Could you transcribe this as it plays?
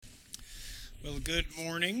Well, good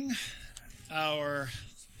morning. Our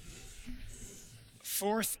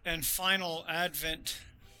fourth and final Advent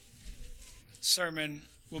sermon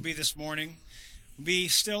will be this morning. We'll be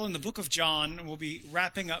still in the book of John, and we'll be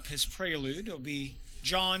wrapping up his prelude. It'll be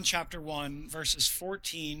John chapter 1, verses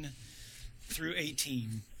 14 through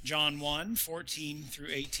 18. John 1, 14 through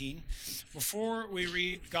 18. Before we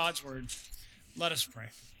read God's word, let us pray.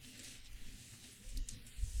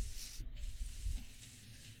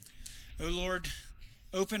 O Lord,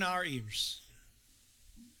 open our ears,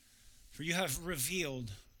 for you have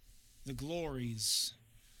revealed the glories,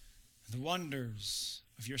 the wonders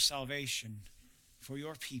of your salvation for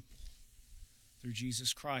your people through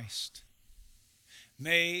Jesus Christ.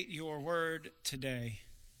 May your word today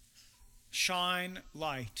shine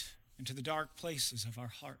light into the dark places of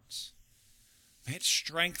our hearts. May it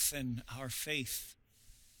strengthen our faith.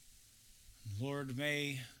 Lord,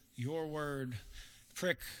 may your word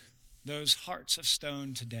prick those hearts of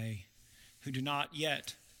stone today who do not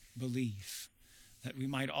yet believe, that we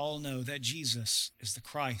might all know that Jesus is the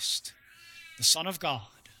Christ, the Son of God,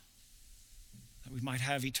 that we might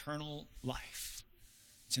have eternal life.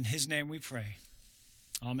 It's in his name we pray.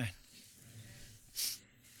 Amen.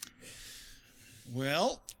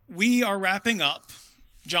 Well, we are wrapping up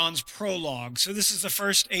John's prologue. So this is the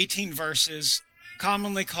first 18 verses,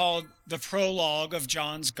 commonly called the prologue of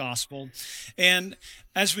John's gospel. And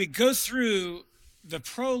as we go through the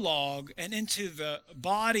prologue and into the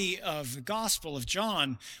body of the gospel of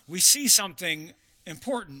John, we see something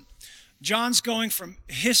important. John's going from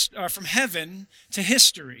heaven to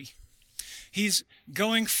history. He's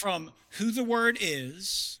going from who the Word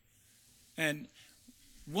is and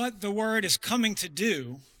what the Word is coming to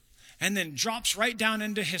do, and then drops right down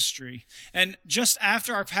into history. And just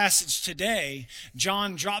after our passage today,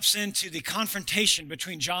 John drops into the confrontation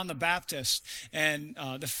between John the Baptist and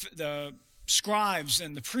the scribes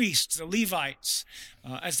and the priests, the Levites,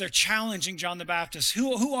 as they're challenging John the Baptist.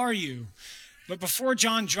 Who are you? But before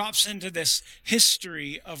John drops into this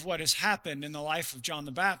history of what has happened in the life of John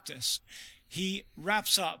the Baptist, he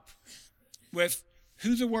wraps up with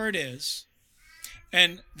who the Word is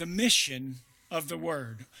and the mission of the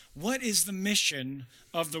Word. What is the mission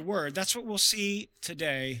of the Word? That's what we'll see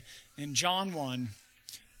today in John 1,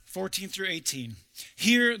 14 through 18.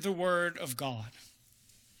 Hear the word of God.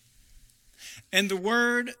 And the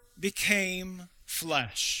Word became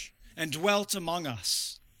flesh and dwelt among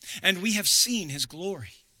us, and we have seen his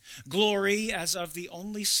glory, glory as of the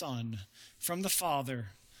only Son from the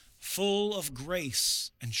Father, full of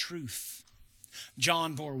grace and truth.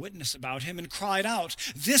 John bore witness about him and cried out,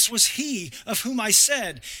 "This was he of whom I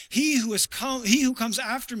said, he who comes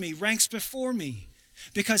after me ranks before me,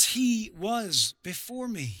 because he was before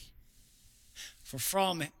me. For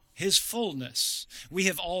from his fullness we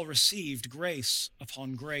have all received grace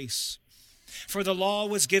upon grace. For the law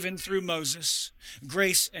was given through Moses,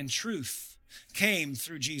 grace and truth came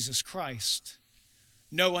through Jesus Christ.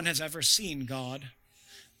 No one has ever seen God,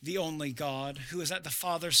 the only God, who is at the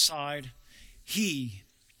Father's side. He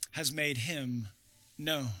has made him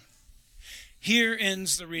known." Here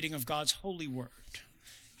ends the reading of God's holy word,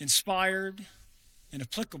 inspired and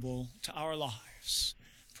applicable to our lives.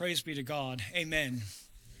 Praise be to God. Amen.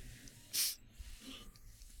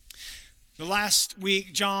 The last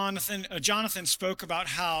week, Jonathan spoke about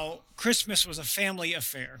how Christmas was a family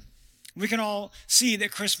affair. We can all see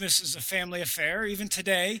that Christmas is a family affair, even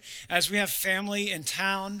today, as we have family in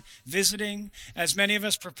town visiting, as many of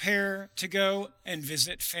us prepare to go and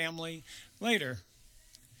visit family later.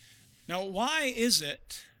 Now, why is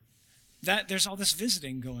it that there's all this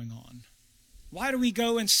visiting going on? Why do we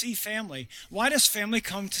go and see family? Why does family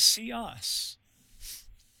come to see us?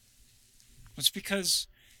 It's because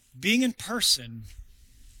being in person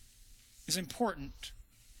is important.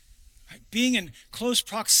 Being in close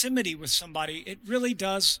proximity with somebody, it really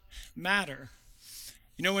does matter.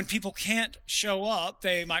 You know, when people can't show up,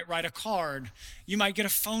 they might write a card. You might get a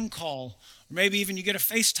phone call, or maybe even you get a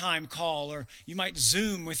FaceTime call, or you might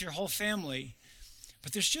Zoom with your whole family.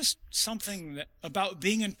 But there's just something about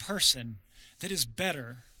being in person that is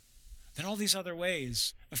better than all these other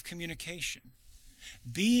ways of communication.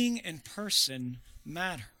 Being in person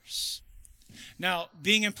matters. Now,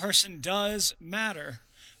 being in person does matter,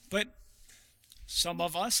 but some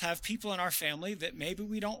of us have people in our family that maybe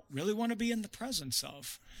we don't really want to be in the presence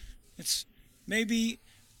of. It's maybe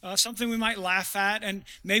something we might laugh at, and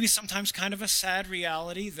maybe sometimes kind of a sad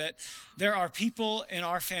reality that there are people in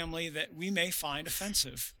our family that we may find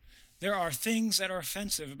offensive. There are things that are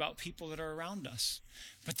offensive about people that are around us,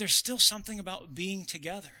 but there's still something about being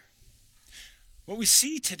together. What we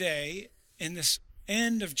see today in this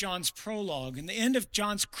end of John's prologue and the end of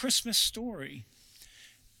John's Christmas story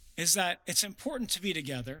is that it's important to be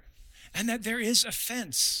together and that there is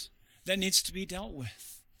offense that needs to be dealt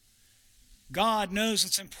with. God knows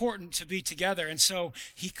it's important to be together, and so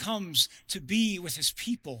he comes to be with his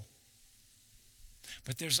people.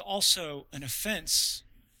 But there's also an offense,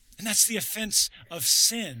 and that's the offense of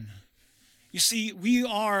sin. You see, we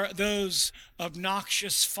are those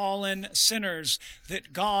obnoxious, fallen sinners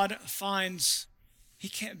that God finds he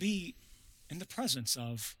can't be in the presence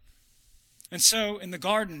of. And so in the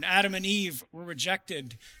garden, Adam and Eve were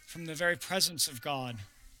rejected from the very presence of God.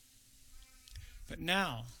 But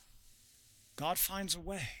now, God finds a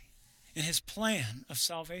way in his plan of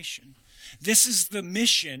salvation. This is the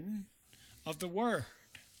mission of the Word,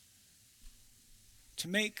 to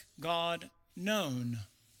make God known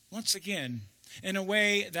once again in a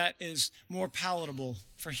way that is more palatable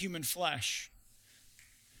for human flesh,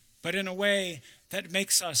 but in a way that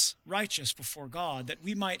makes us righteous before God, that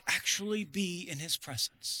we might actually be in his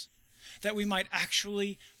presence, that we might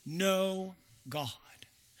actually know God.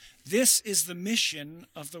 This is the mission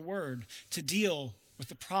of the Word, to deal with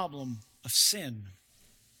the problem of sin.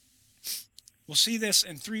 We'll see this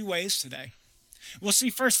in three ways today. We'll see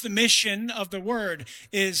first the mission of the Word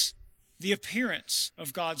is the appearance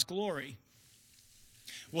of God's glory.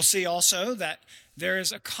 We'll see also that there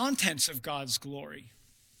is a contents of God's glory,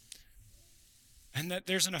 and that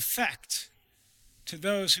there's an effect to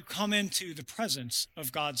those who come into the presence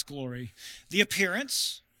of God's glory. The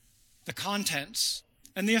appearance, the contents,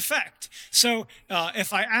 and the effect. So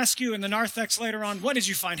if I ask you in the narthex later on, what did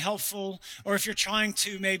you find helpful? Or if you're trying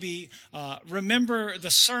to maybe remember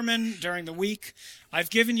the sermon during the week, I've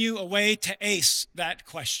given you a way to ace that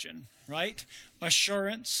question, right?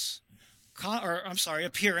 Appearance,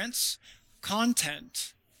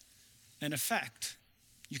 content, and effect.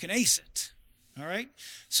 You can ace it, all right?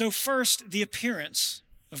 So first, the appearance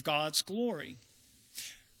of God's glory.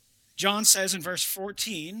 John says in verse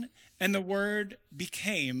 14, and the Word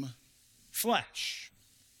became flesh.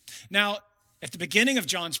 Now, at the beginning of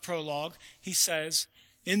John's prologue, he says,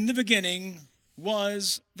 in the beginning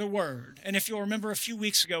was the Word. And if you'll remember a few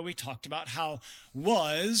weeks ago, we talked about how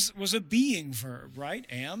was a being verb, right?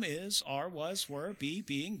 Am, is, are, was, were, be,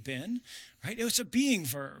 being, been, right? It was a being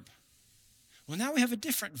verb. Well, now we have a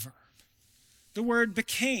different verb. The Word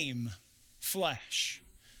became flesh.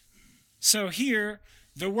 So here,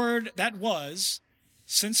 the Word that was,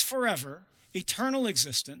 since forever, eternal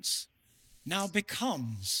existence, now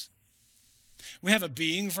becomes. We have a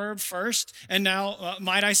being verb first, and now,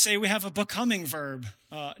 might I say, we have a becoming verb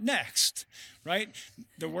next, right?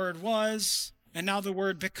 The Word was, and now the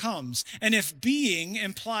Word becomes. And if being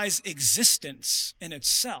implies existence in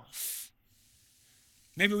itself,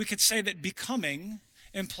 maybe we could say that becoming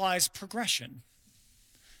implies progression.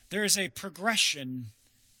 There is a progression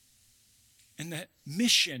in the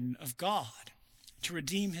mission of God to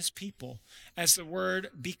redeem his people as the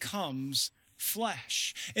Word becomes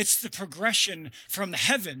flesh. It's the progression from the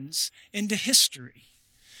heavens into history,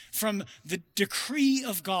 from the decree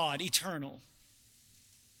of God eternal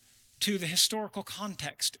to the historical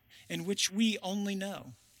context in which we only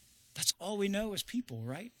know. That's all we know as people,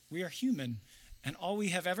 right? We are human, and all we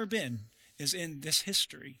have ever been is in this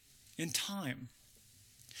history, in time.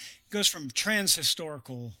 It goes from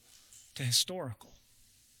transhistorical to historical.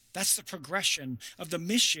 That's the progression of the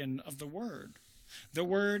mission of the Word. The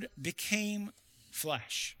Word became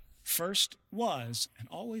flesh. First was and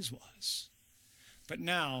always was. But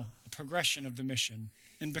now a progression of the mission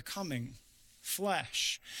in becoming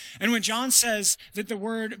flesh. And when John says that the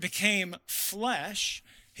Word became flesh,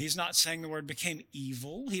 he's not saying the Word became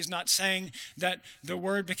evil. He's not saying that the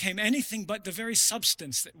Word became anything but the very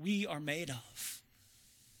substance that we are made of.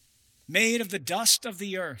 Made of the dust of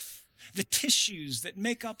the earth. The tissues that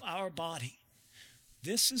make up our body.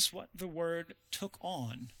 This is what the Word took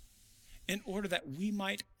on in order that we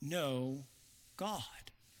might know God,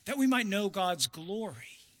 that we might know God's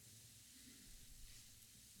glory.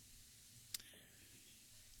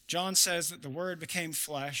 John says that the Word became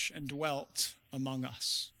flesh and dwelt among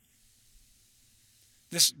us.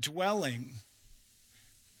 This dwelling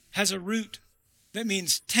has a root that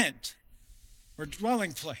means tent or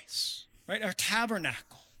dwelling place, right? Or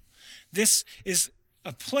tabernacle. This is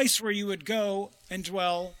a place where you would go and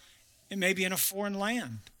dwell maybe in a foreign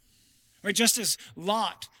land. Right? Just as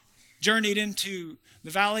Lot journeyed into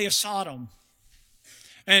the valley of Sodom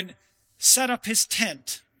and set up his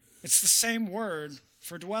tent. It's the same word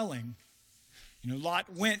for dwelling.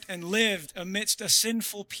 Lot went and lived amidst a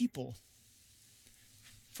sinful people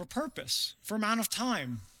for purpose, for amount of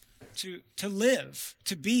time, to live,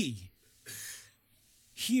 to be.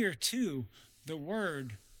 Here, too, the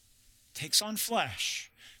Word takes on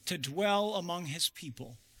flesh to dwell among his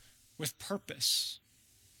people with purpose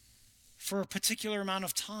for a particular amount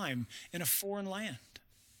of time in a foreign land,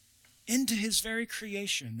 into his very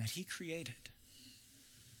creation that he created.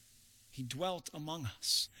 He dwelt among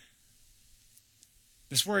us.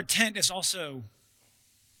 This word tent is also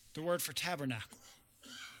the word for tabernacle.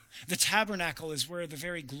 The tabernacle is where the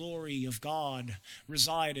very glory of God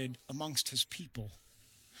resided amongst his people.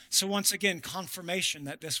 So once again, confirmation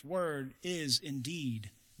that this word is indeed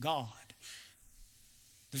God.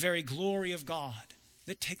 The very glory of God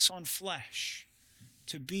that takes on flesh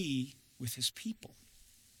to be with his people.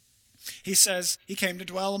 He says he came to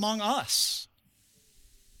dwell among us.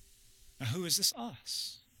 Now, who is this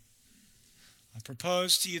us? I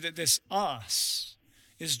propose to you that this us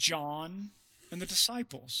is John and the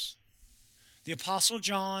disciples. The Apostle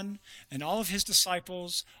John and all of his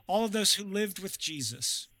disciples, all of those who lived with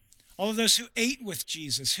Jesus, all of those who ate with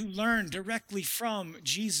Jesus, who learned directly from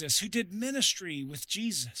Jesus, who did ministry with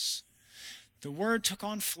Jesus. The Word took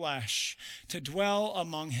on flesh to dwell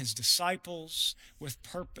among his disciples with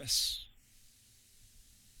purpose.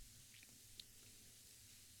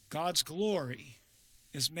 God's glory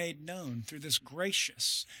is made known through this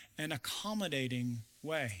gracious and accommodating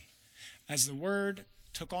way, as the Word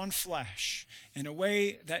took on flesh in a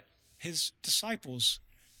way that his disciples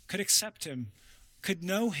could accept him, could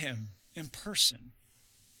know him in person.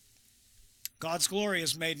 God's glory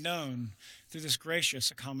is made known through this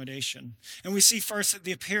gracious accommodation. And we see first that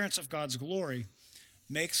the appearance of God's glory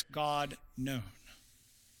makes God known.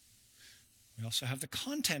 We also have the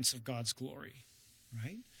contents of God's glory,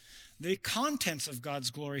 right? The contents of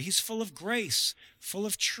God's glory. He's full of grace, full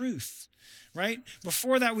of truth, right?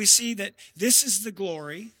 Before that, we see that this is the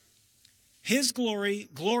glory. His glory,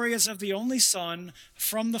 glory as of the only Son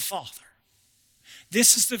from the Father.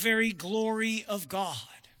 This is the very glory of God.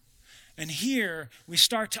 And here we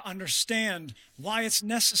start to understand why it's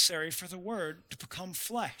necessary for the Word to become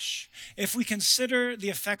flesh. If we consider the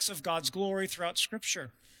effects of God's glory throughout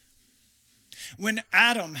Scripture. When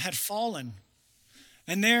Adam had fallen,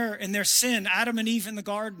 and in their sin, Adam and Eve in the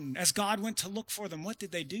garden, as God went to look for them, what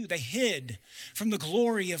did they do? They hid from the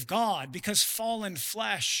glory of God because fallen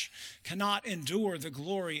flesh cannot endure the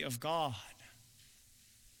glory of God.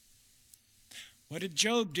 What did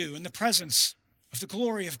Job do in the presence of the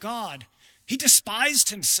glory of God? He despised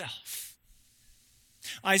himself.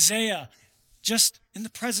 Isaiah, just in the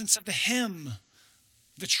presence of the hymn,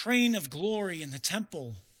 the train of glory in the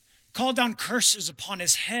temple, called down curses upon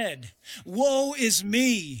his head. Woe is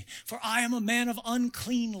me, for I am a man of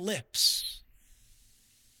unclean lips.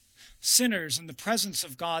 Sinners in the presence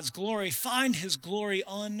of God's glory find his glory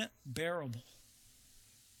unbearable.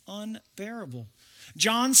 Unbearable.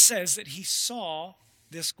 John says that he saw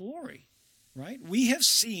this glory, right? We have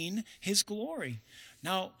seen his glory.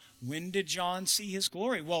 Now, when did John see his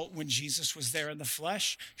glory? Well, when Jesus was there in the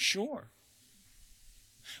flesh, sure.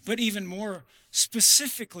 But even more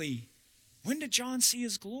specifically, when did John see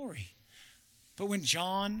his glory? But when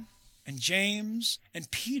John and James and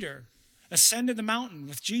Peter ascended the mountain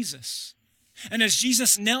with Jesus, and as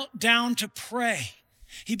Jesus knelt down to pray,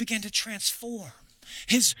 he began to transform.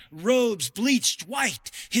 His robes bleached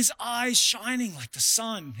white, his eyes shining like the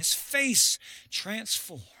sun, his face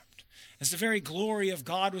transformed. As the very glory of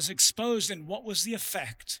God was exposed, and what was the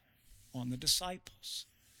effect on the disciples?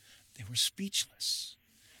 They were speechless.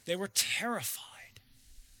 They were terrified.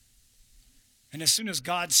 And as soon as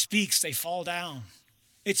God speaks, they fall down.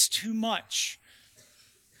 It's too much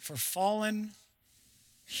for fallen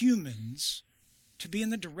humans to be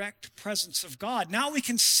in the direct presence of God. Now we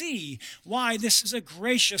can see why this is a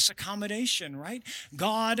gracious accommodation, right?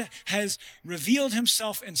 God has revealed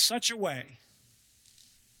himself in such a way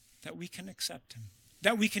that we can accept him,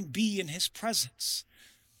 that we can be in his presence.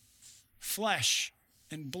 Flesh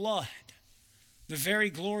and blood, the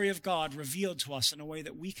very glory of God revealed to us in a way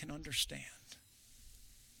that we can understand.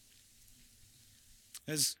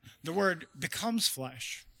 As the Word becomes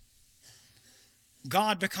flesh,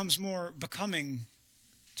 God becomes more becoming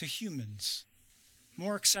to humans,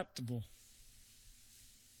 more acceptable.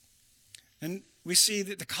 And we see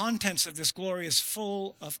that the contents of this glory is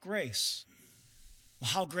full of grace.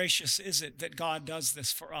 Well, how gracious is it that God does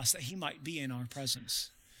this for us, that he might be in our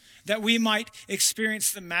presence, that we might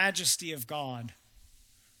experience the majesty of God.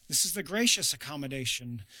 This is the gracious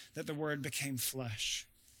accommodation that the Word became flesh.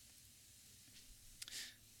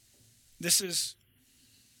 This is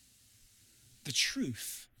the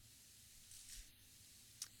truth.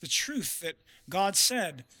 The truth that God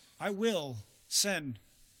said, I will send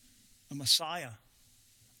a Messiah.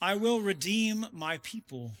 I will redeem my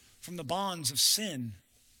people from the bonds of sin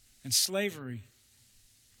and slavery.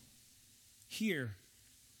 Here,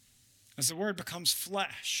 as the word becomes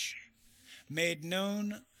flesh, made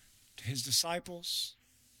known to his disciples,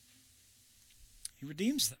 he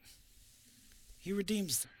redeems them. He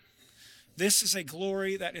redeems them. This is a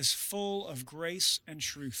glory that is full of grace and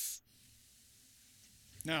truth.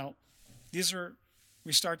 Now,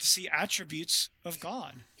 we start to see attributes of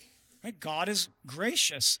God. Right? God is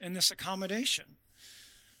gracious in this accommodation.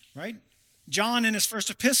 Right? John, in his first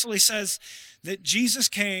epistle, he says that Jesus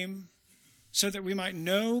came so that we might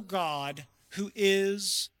know God who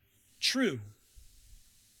is true.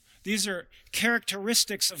 These are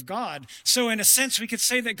characteristics of God. So in a sense, we could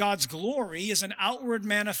say that God's glory is an outward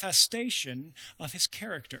manifestation of his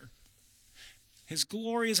character. His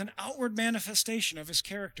glory is an outward manifestation of his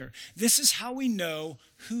character. This is how we know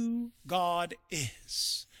who God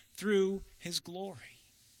is, through his glory.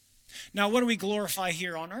 Now, what do we glorify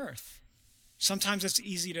here on earth? Sometimes it's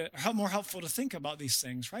more helpful to think about these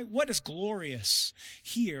things, right? What is glorious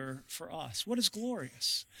here for us? What is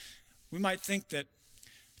glorious? We might think that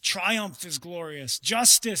triumph is glorious.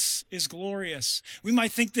 Justice is glorious. We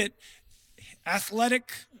might think that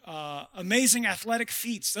amazing athletic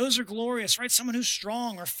feats, those are glorious, right? Someone who's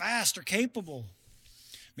strong or fast or capable.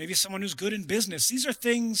 Maybe someone who's good in business. These are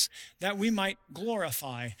things that we might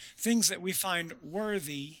glorify, things that we find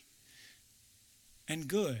worthy and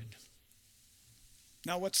good.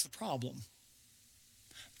 Now, what's the problem?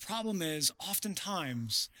 The problem is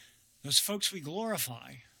oftentimes those folks we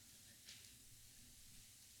glorify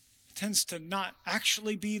tends to not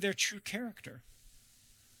actually be their true character.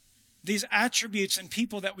 These attributes and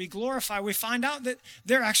people that we glorify, we find out that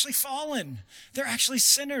they're actually fallen. They're actually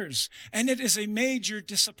sinners. And it is a major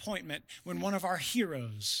disappointment when one of our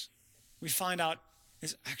heroes, we find out,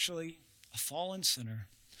 is actually a fallen sinner,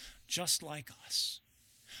 just like us.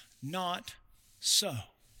 Not so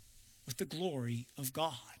with the glory of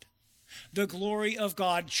God. The glory of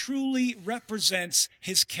God truly represents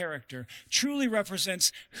his character, truly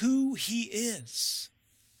represents who he is.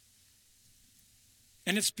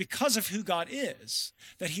 And it's because of who God is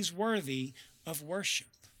that he's worthy of worship.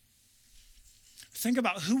 Think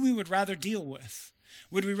about who we would rather deal with.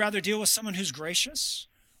 Would we rather deal with someone who's gracious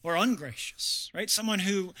or ungracious, right? Someone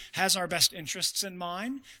who has our best interests in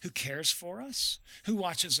mind, who cares for us, who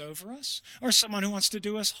watches over us, or someone who wants to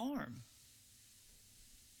do us harm?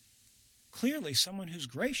 Clearly, someone who's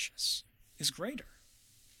gracious is greater.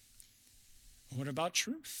 What about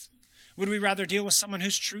truth? Would we rather deal with someone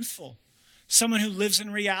who's truthful, someone who lives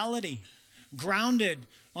in reality, grounded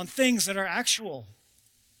on things that are actual?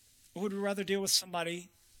 Or would we rather deal with somebody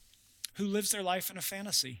who lives their life in a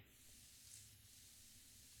fantasy,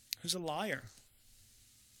 who's a liar,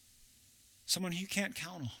 someone who you can't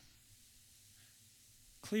count on?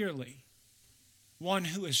 Clearly, one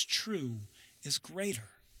who is true is greater.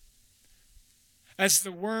 As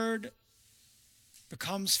the Word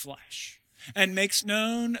becomes flesh and makes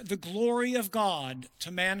known the glory of God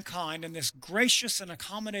to mankind in this gracious and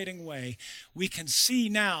accommodating way, we can see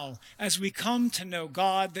now, as we come to know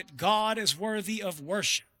God, that God is worthy of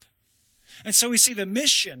worship. And so we see the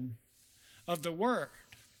mission of the Word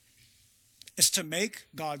is to make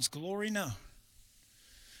God's glory known.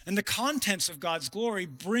 And the contents of God's glory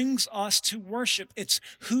brings us to worship. It's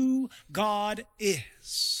who God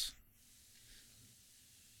is.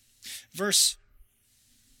 Verse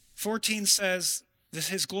 14 says that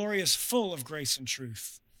his glory is full of grace and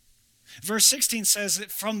truth. Verse 16 says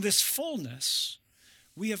that from this fullness,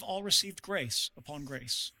 we have all received grace upon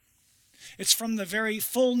grace. It's from the very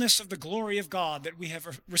fullness of the glory of God that we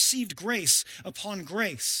have received grace upon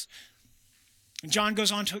grace. And John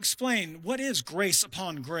goes on to explain, what is grace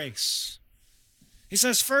upon grace? He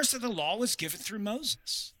says, first, that the law was given through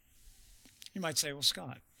Moses. You might say, well,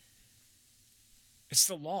 Scott, it's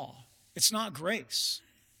the law. It's not grace.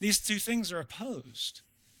 These two things are opposed.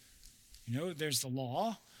 You know, there's the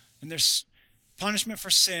law, and there's punishment for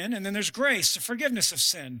sin, and then there's grace, the forgiveness of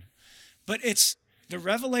sin. But it's the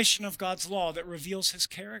revelation of God's law that reveals his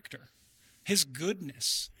character, his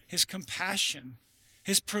goodness, his compassion,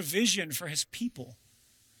 his provision for his people,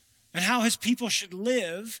 and how his people should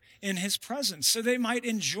live in his presence so they might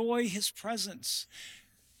enjoy his presence,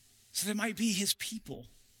 so they might be his people.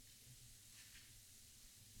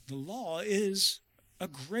 The law is a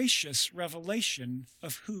gracious revelation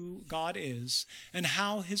of who God is and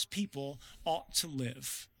how his people ought to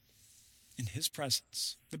live in his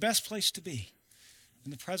presence. The best place to be,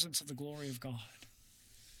 in the presence of the glory of God.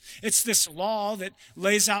 It's this law that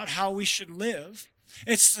lays out how we should live.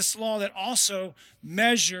 It's this law that also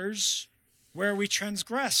measures where we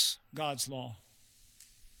transgress God's law.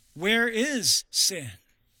 Where is sin?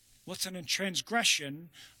 What's a transgression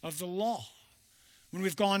of the law? When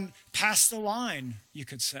we've gone past the line, you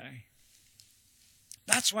could say.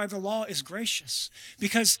 That's why the law is gracious,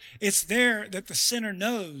 because it's there that the sinner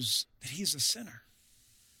knows that he's a sinner.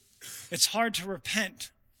 It's hard to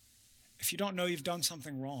repent if you don't know you've done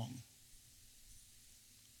something wrong.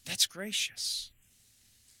 That's gracious.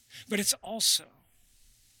 But it's also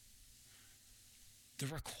the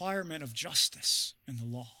requirement of justice in the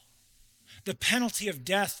law, the penalty of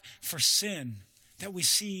death for sin, that we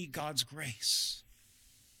see God's grace.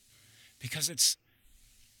 Because it's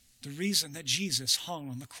the reason that Jesus hung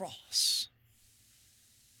on the cross.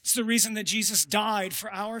 It's the reason that Jesus died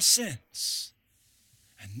for our sins.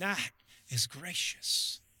 And that is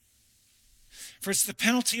gracious. For it's the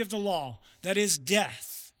penalty of the law, that is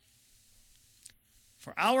death,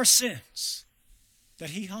 for our sins,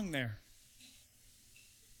 that he hung there.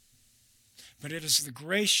 But it is the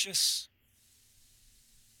gracious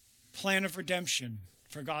plan of redemption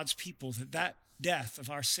for God's people that death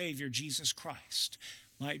of our Savior, Jesus Christ,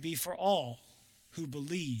 might be for all who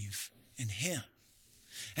believe in him.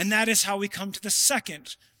 And that is how we come to the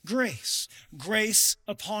second grace. Grace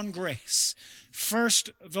upon grace.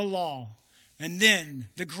 First the law, and then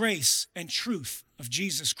the grace and truth of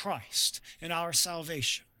Jesus Christ in our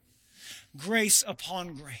salvation. Grace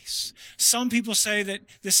upon grace. Some people say that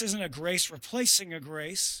this isn't a grace replacing a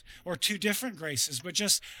grace or two different graces, but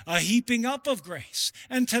just a heaping up of grace.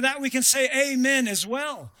 And to that we can say amen as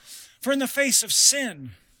well. For in the face of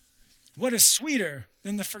sin, what is sweeter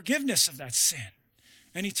than the forgiveness of that sin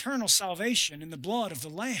and eternal salvation in the blood of the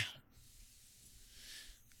Lamb?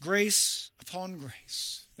 Grace upon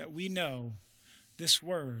grace, that we know this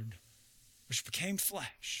word which became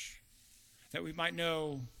flesh, that we might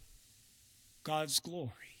know God's glory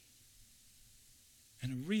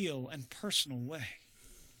in a real and personal way.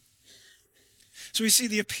 So we see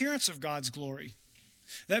the appearance of God's glory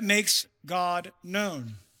that makes God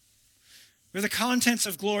known. Or the contents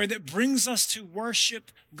of glory that brings us to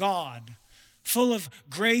worship God, full of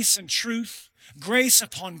grace and truth, grace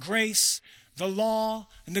upon grace, the law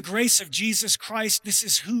and the grace of Jesus Christ. This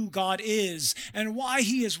is who God is and why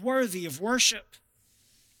he is worthy of worship.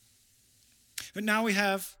 But now we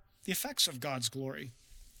have the effects of God's glory.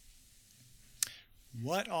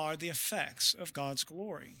 What are the effects of God's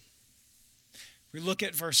glory? We look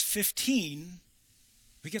at verse 15,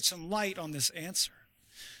 we get some light on this answer.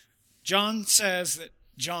 John says that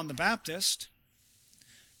John the Baptist,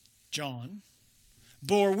 John,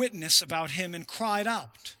 bore witness about him and cried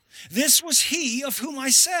out, "This was he of whom I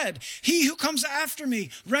said, he who comes after me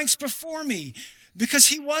ranks before me, because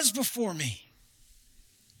he was before me."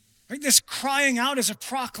 Right? This crying out is a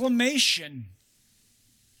proclamation.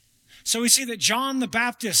 So we see that John the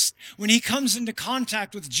Baptist, when he comes into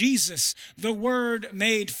contact with Jesus, the Word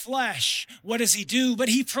made flesh, what does he do? But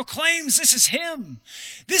he proclaims, this is him.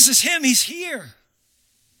 This is him. He's here.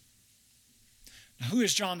 Now, who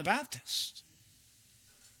is John the Baptist?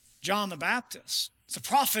 John the Baptist is a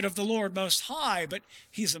prophet of the Lord Most High, but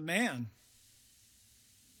he's a man.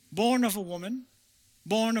 Born of a woman,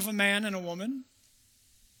 born of a man and a woman.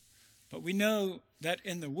 But we know that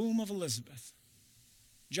in the womb of Elizabeth,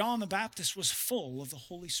 John the Baptist was full of the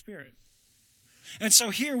Holy Spirit. And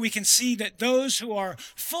so here we can see that those who are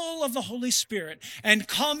full of the Holy Spirit and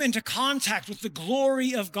come into contact with the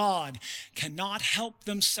glory of God cannot help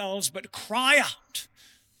themselves but cry out,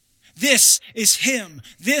 "This is him.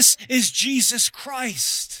 This is Jesus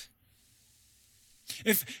Christ."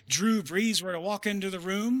 If Drew Brees were to walk into the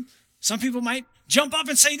room, some people might jump up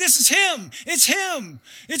and say, "This is him. It's him.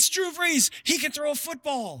 It's Drew Brees. He can throw a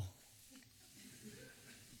football."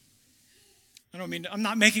 I'm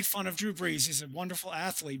not making fun of Drew Brees. He's a wonderful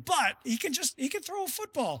athlete, but he can throw a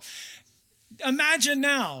football. Imagine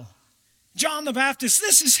now, John the Baptist,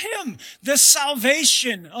 this is him, the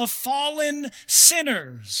salvation of fallen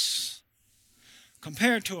sinners.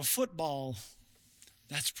 Compared to a football,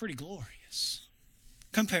 that's pretty glorious.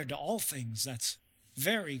 Compared to all things, that's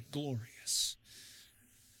very glorious.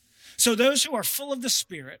 So those who are full of the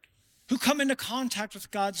Spirit, who come into contact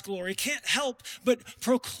with God's glory, can't help but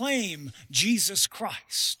proclaim Jesus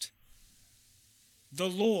Christ, the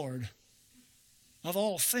Lord of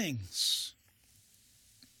all things.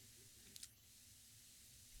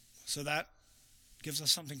 So that gives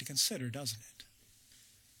us something to consider, doesn't it?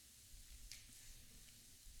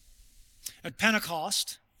 At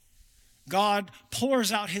Pentecost, God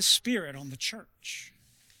pours out his Spirit on the church.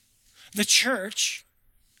 The church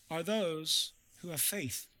are those who have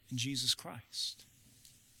faith in Jesus Christ.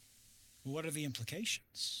 What are the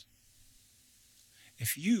implications?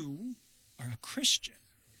 if you are a Christian,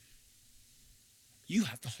 you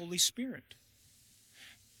have the Holy Spirit.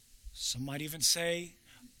 Some might even say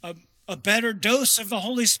a better dose of the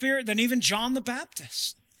Holy Spirit than even John the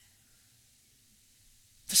Baptist.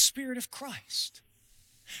 The Spirit of Christ.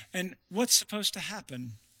 And what's supposed to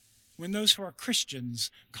happen when those who are Christians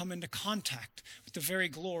come into contact with the very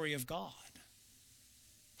glory of God?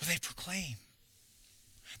 Well, they proclaim.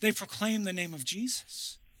 They proclaim the name of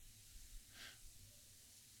Jesus.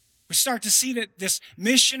 We start to see that this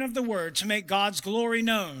mission of the word to make God's glory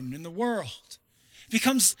known in the world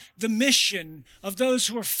becomes the mission of those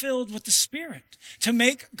who are filled with the Spirit, to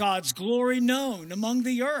make God's glory known among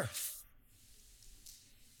the earth.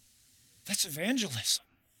 That's evangelism.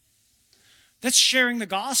 That's sharing the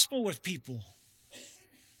gospel with people.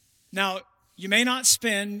 Now, you may not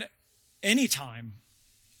spend any time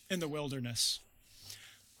in the wilderness.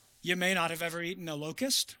 You may not have ever eaten a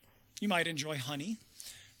locust. You might enjoy honey.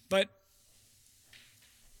 But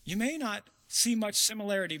you may not see much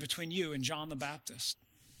similarity between you and John the Baptist.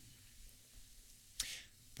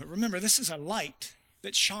 But remember, this is a light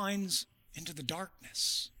that shines into the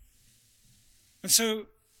darkness. And so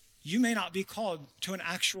you may not be called to an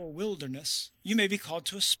actual wilderness. You may be called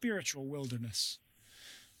to a spiritual wilderness.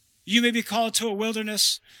 You may be called to a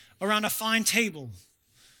wilderness around a fine table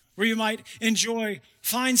where you might enjoy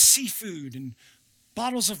fine seafood and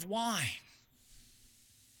bottles of wine.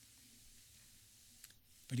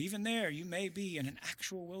 But even there, you may be in an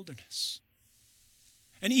actual wilderness.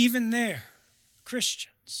 And even there,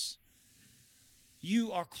 Christians,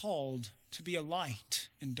 you are called to be a light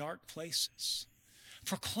in dark places,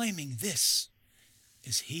 proclaiming this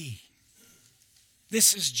is He.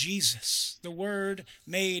 This is Jesus, the Word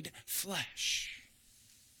made flesh.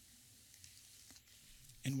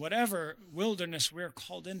 In whatever wilderness we're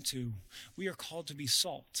called into, we are called to be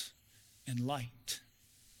salt and light.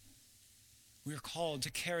 We are called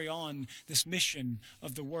to carry on this mission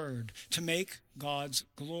of the Word, to make God's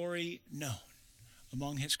glory known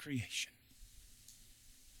among His creation.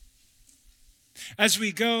 As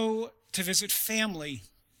we go to visit family,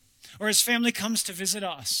 or as family comes to visit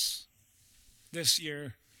us this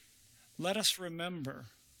year, let us remember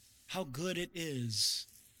how good it is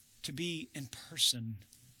to be in person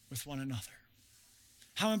with one another.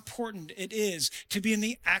 How important it is to be in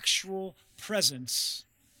the actual presence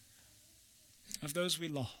of those we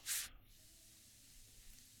love.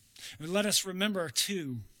 And let us remember,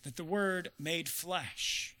 too, that the Word made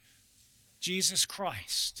flesh, Jesus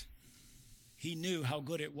Christ, He knew how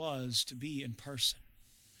good it was to be in person.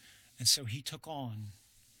 And so He took on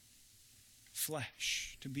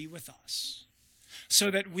flesh to be with us, so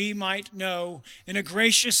that we might know in a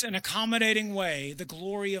gracious and accommodating way the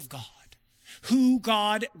glory of God, who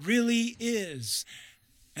God really is,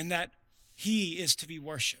 and that He is to be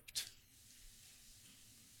worshiped.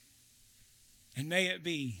 And may it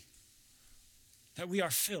be that we are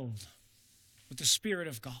filled with the Spirit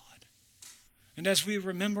of God. And as we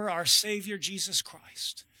remember our Savior, Jesus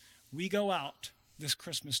Christ, we go out this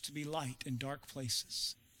Christmas to be light in dark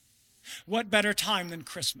places. What better time than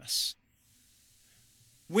Christmas?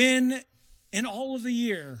 When in all of the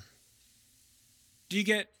year do you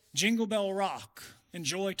get Jingle Bell Rock and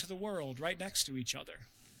Joy to the World right next to each other?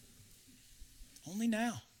 Only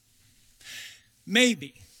now.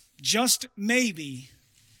 Maybe, just maybe,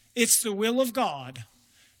 it's the will of God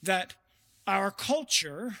that our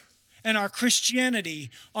culture and our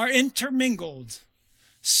Christianity are intermingled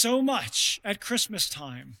so much at Christmas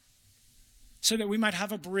time so that we might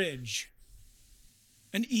have a bridge,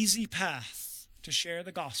 an easy path to share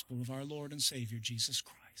the gospel of our Lord and Savior, Jesus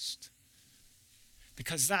Christ.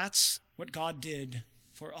 Because that's what God did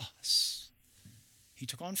for us. He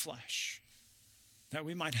took on flesh that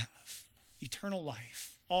we might have eternal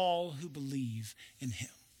life, all who believe in Him.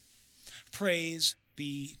 Praise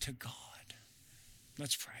be to God.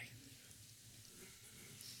 Let's pray.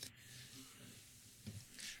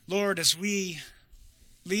 Lord, as we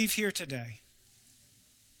leave here today,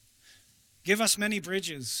 give us many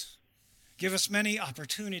bridges, give us many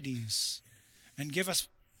opportunities, and give us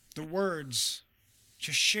the words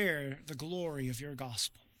to share the glory of your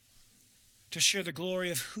gospel, to share the glory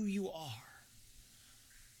of who you are.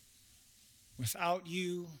 Without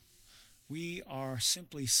you, we are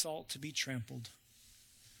simply salt to be trampled.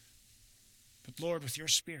 But Lord, with your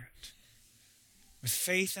Spirit, with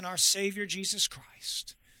faith in our Savior Jesus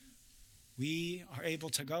Christ, we are able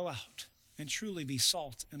to go out and truly be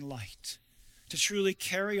salt and light, to truly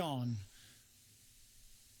carry on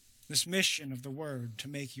this mission of the Word to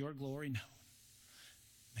make your glory known.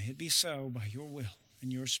 May it be so by your will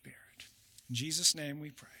and your Spirit. In Jesus' name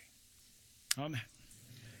we pray. Amen.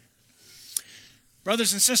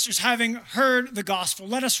 Brothers and sisters, having heard the gospel,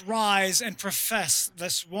 let us rise and profess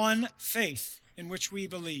this one faith in which we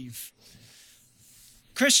believe.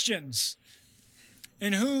 Christians,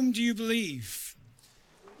 in whom do you believe?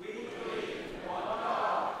 We